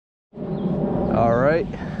All right.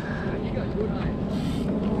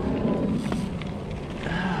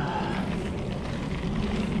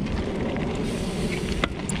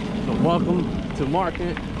 So welcome to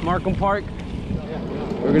Markham Park.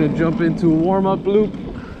 We're gonna jump into a warm-up loop.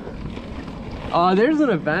 There's an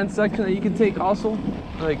advanced section that you can take also,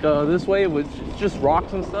 like this way, which is just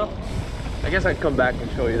rocks and stuff. I guess I'd come back and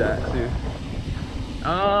show you that too.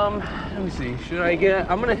 Let me see. Should I get?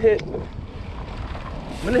 I'm gonna hit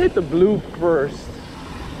the blue first,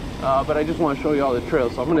 but I just want to show you all the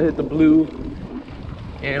trails. So I'm gonna hit the blue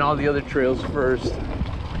and all the other trails first.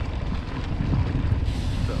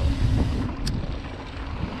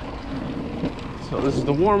 So this is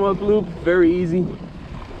the warm-up loop. Very easy,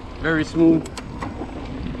 very smooth.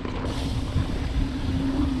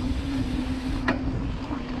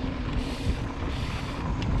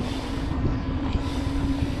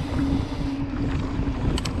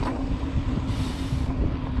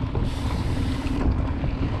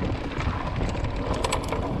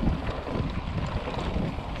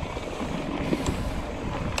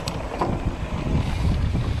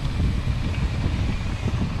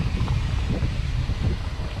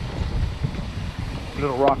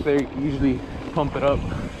 Little rock there, you can usually pump it up.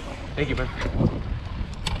 Thank you, man.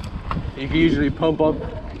 You can usually pump up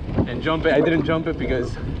and jump it. I didn't jump it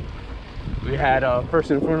because we had a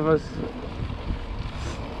person in front of us.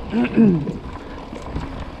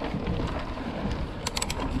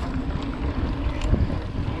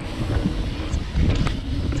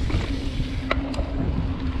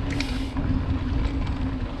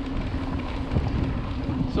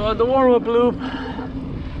 So at the warm-up loop,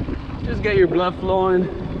 just get your blood flowing,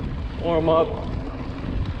 warm up.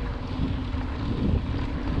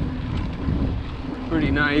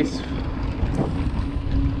 Pretty nice.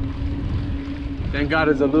 Thank God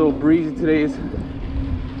it's a little breezy. Today's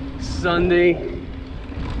Sunday,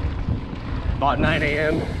 about 9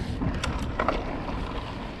 a.m.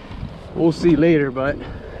 We'll see later, but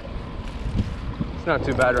it's not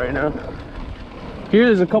too bad right now. Here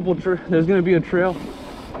there's a couple, there's gonna be a trail,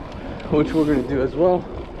 which we're gonna do as well.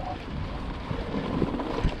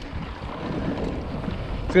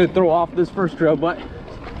 It's gonna throw off this first trail, but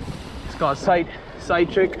it's called side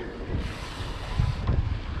chick.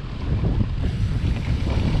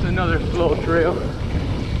 It's another flow trail.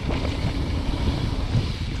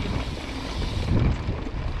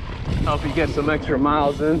 Help you get some extra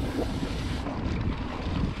miles in.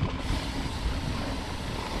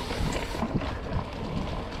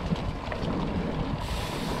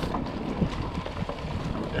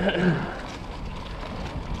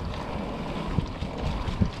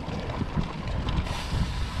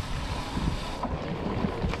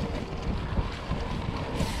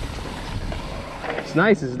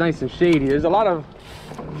 It's nice and shady. There's a lot of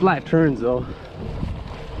flat turns though,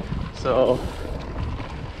 so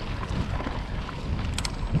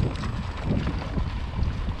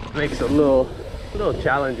it makes it a little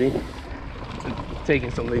challenging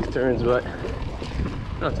taking some of these turns, but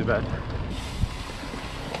not too bad.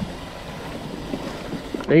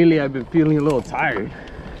 Lately I've been feeling a little tired,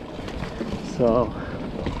 so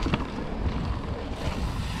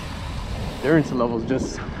endurance levels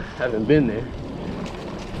just haven't been there.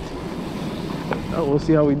 Oh, we'll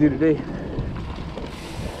see how we do today.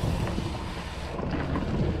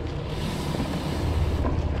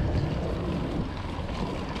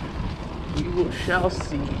 We shall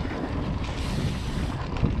see.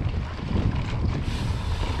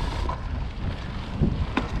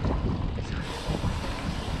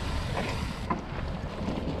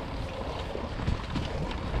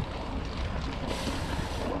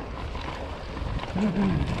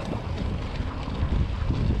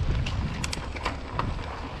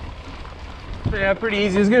 Yeah, pretty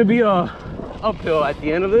easy. It's gonna be a uphill at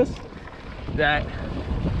the end of this. That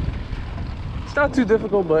it's not too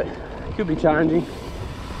difficult, but it could be challenging.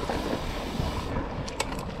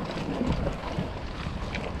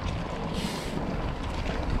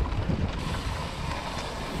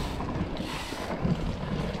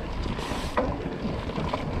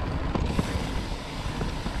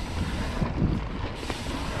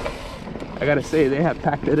 I gotta say, they have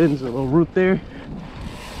packed it in. There's a little route there.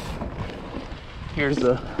 Here's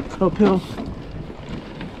the uphill.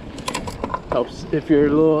 Helps if you're a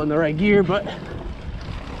little in the right gear, but there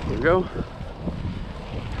we go.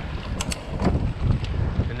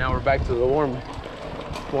 And now we're back to the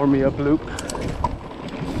warm me up loop.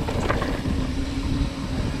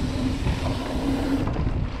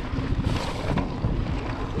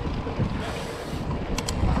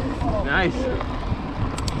 Nice.